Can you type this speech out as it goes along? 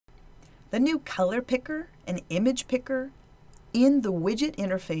The new color picker and image picker in the widget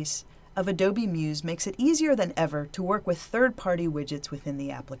interface of Adobe Muse makes it easier than ever to work with third-party widgets within the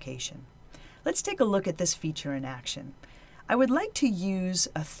application. Let's take a look at this feature in action. I would like to use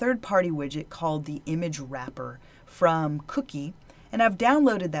a third-party widget called the image wrapper from Cookie, and I've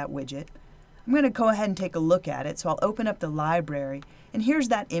downloaded that widget. I'm going to go ahead and take a look at it, so I'll open up the library, and here's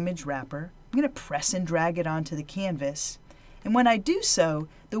that image wrapper. I'm going to press and drag it onto the canvas, and when I do so,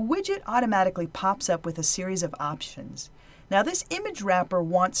 the widget automatically pops up with a series of options. Now this image wrapper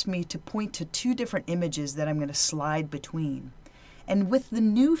wants me to point to two different images that I'm going to slide between. And with the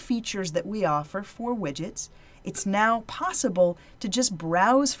new features that we offer for widgets, it's now possible to just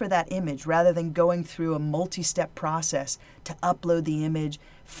browse for that image rather than going through a multi-step process to upload the image,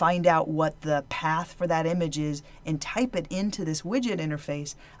 find out what the path for that image is, and type it into this widget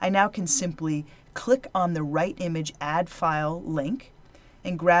interface. I now can simply click on the right image add file link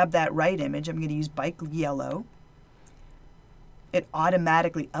and grab that right image. I'm going to use Bike Yellow. It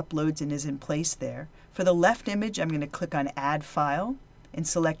automatically uploads and is in place there. For the left image, I'm going to click on Add File and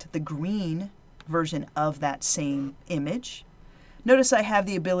select the green version of that same image. Notice I have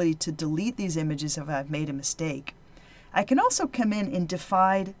the ability to delete these images if I've made a mistake. I can also come in and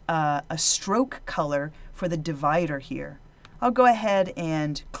define a stroke color for the divider here. I'll go ahead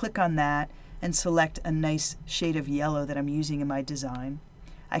and click on that and select a nice shade of yellow that I'm using in my design.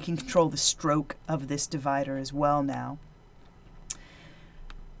 I can control the stroke of this divider as well now.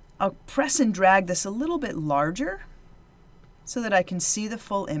 I'll press and drag this a little bit larger so that I can see the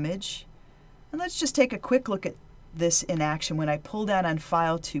full image. And let's just take a quick look at this in action. When I pull down on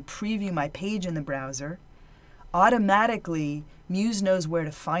File to preview my page in the browser, automatically Muse knows where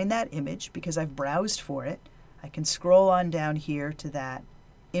to find that image because I've browsed for it. I can scroll on down here to that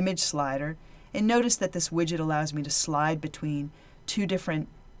image slider and notice that this widget allows me to slide between two different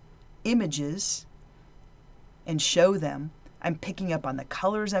images and show them. I'm picking up on the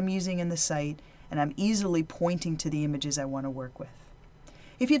colors I'm using in the site, and I'm easily pointing to the images I want to work with.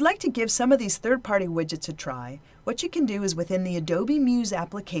 If you'd like to give some of these third-party widgets a try, what you can do is within the Adobe Muse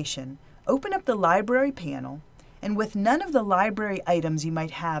application, open up the library panel, and with none of the library items you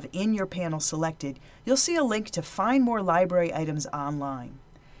might have in your panel selected, you'll see a link to find more library items online.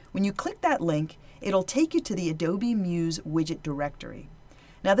 When you click that link, it'll take you to the Adobe Muse widget directory.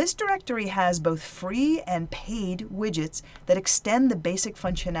 Now this directory has both free and paid widgets that extend the basic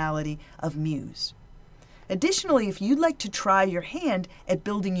functionality of Muse. Additionally, if you'd like to try your hand at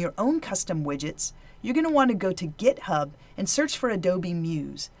building your own custom widgets, you're going to want to go to GitHub and search for Adobe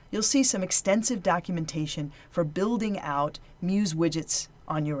Muse. You'll see some extensive documentation for building out Muse widgets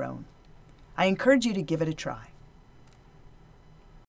on your own. I encourage you to give it a try.